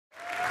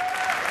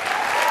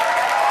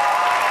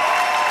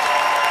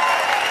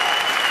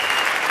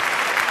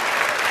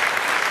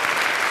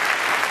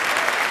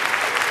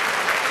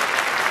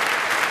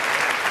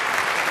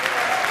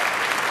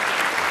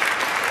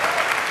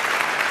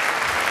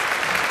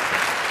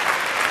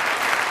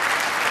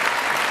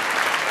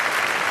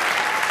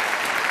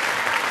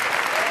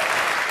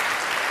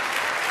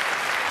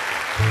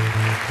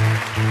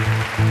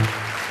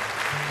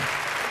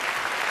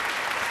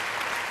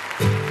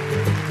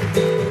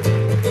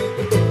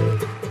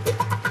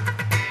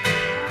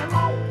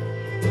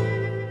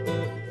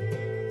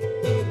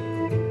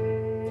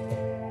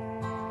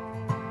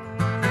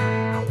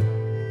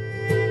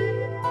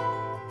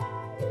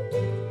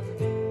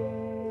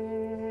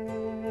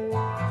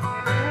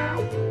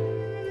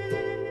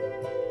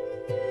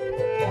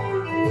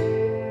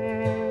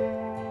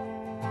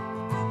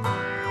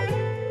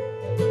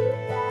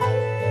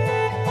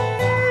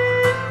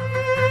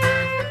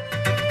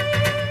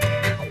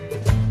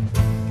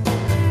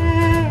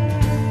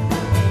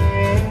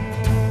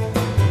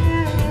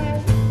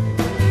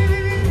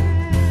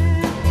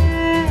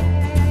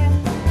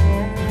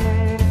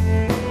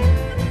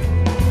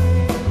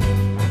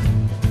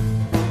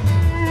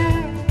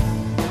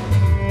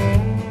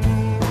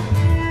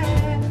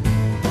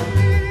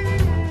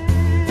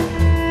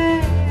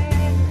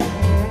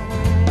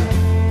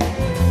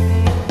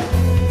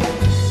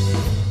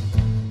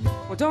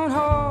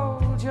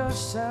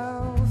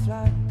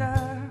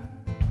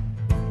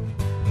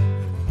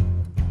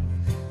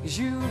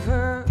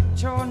hurt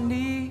your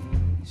knees,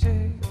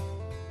 and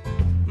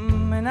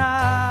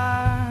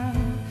I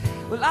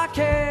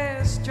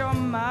kissed your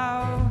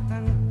mouth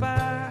and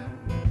back,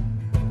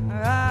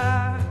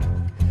 but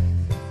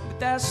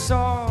that's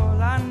all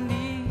I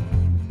need.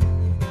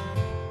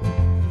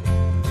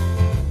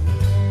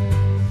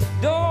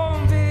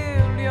 Don't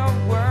build your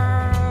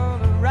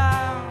world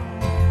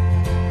around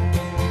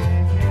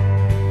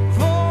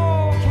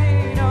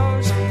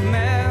volcanoes,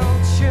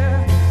 melt you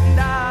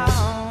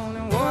down,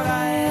 and what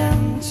I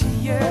am to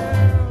you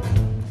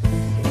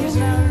is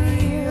not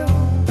real.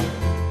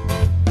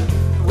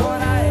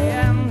 What I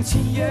am to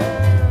you,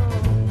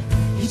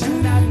 you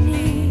do not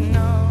need,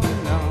 no,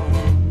 no.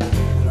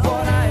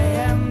 What I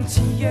am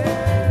to you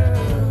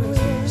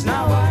is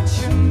not what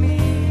you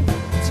mean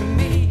to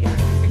me.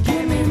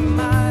 Give me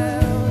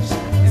miles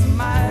and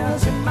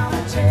miles and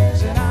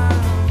mountains, and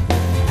I'll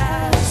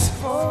ask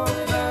for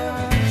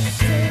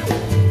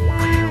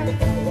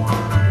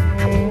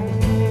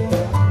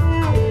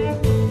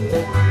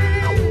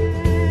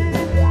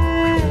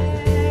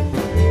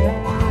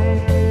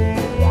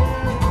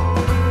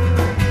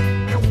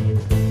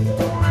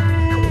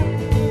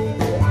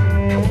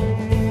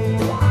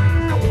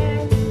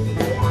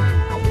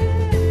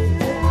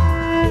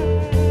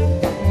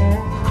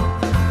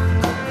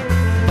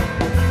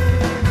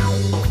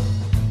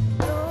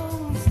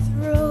don't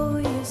throw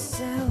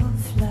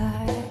yourself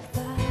like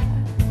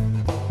that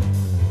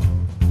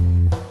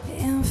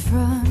in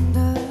front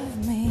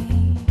of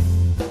me.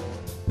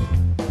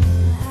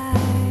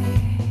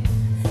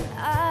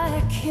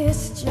 I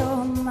kissed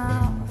your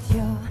mouth,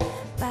 your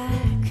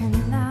back,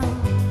 and now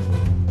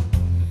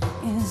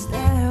is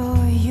that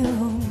all you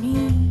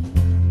need?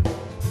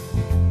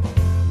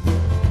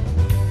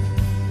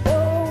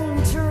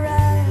 Don't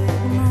drag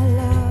my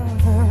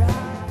love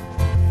around,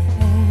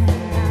 and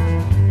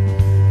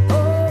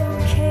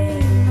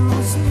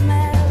volcanoes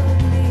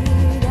melt me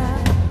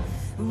down.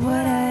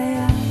 What I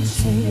am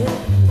to you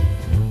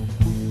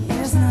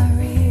is not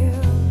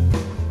real.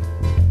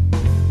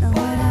 And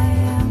what I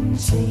am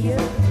to you,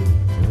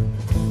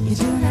 you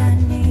do not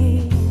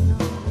need.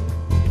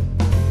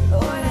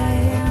 What I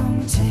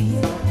am to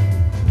you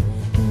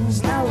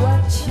is not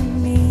what you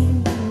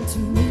mean to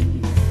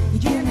me. You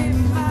give me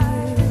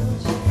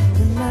miles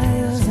and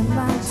miles and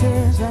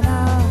mountains, and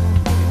I'll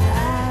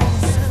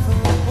ask for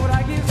what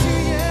I give to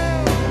you.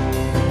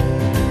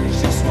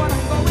 It's just what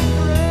I'm going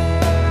through.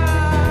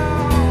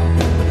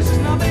 This is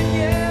nothing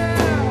new.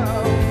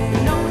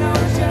 No, no,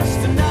 it's just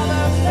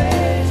another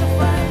phase of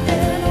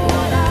finding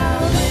what I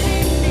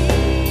really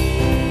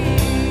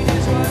need.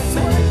 Is what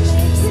makes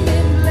me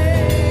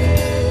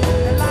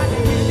live like a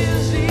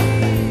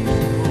disease.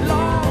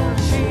 Lord,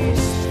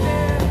 she's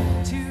still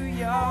to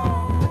your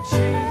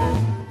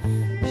cheek.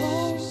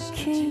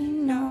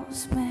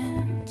 Volcanoes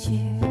melt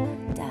you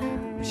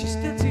down. She's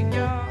still too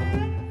young.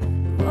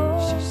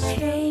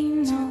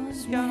 Volcanoes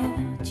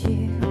melt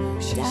you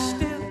down. She's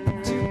still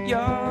too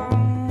young.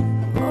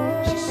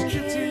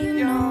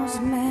 Volcanoes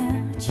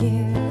melt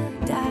you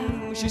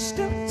down. She's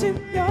still too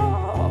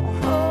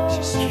young.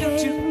 She's still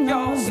too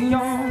young,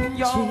 young,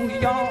 young,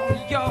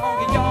 young,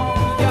 young,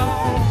 young,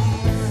 young.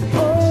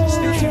 She's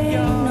still too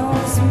young.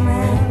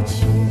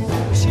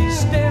 She's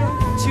still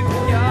too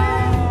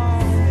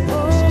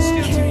young. She's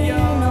still too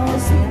young.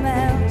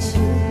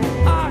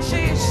 Ah,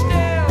 she's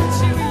still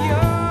too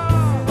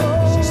young.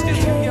 She's still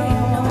too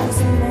young.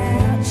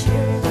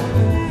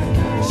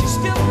 She's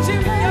still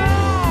too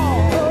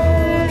young.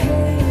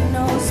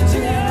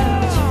 Too young. Yeah.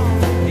 She's still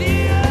too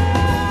young.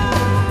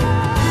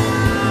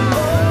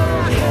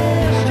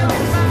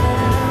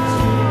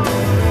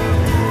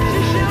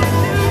 She's still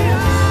too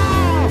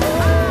young.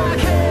 I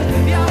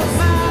can't be out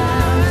my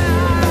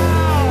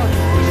mouth.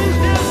 She's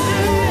still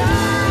too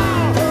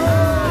young.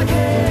 I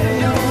can't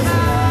be out my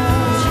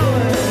mouth.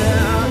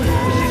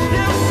 She's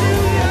still too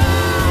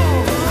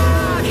young. I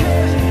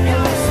can't be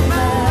out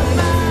my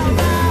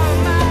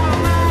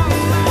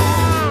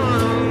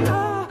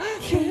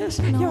kiss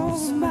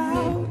your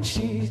mouth.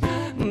 She's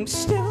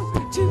still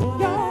too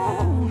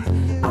young.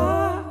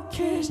 I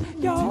kiss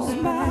your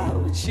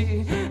mouth.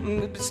 She's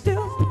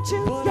still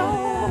too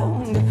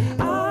young.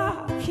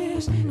 I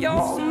kiss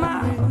your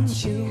mouth.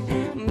 She's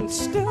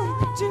still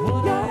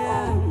too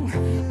young.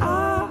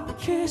 I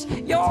kiss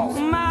your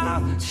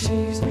mouth.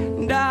 She's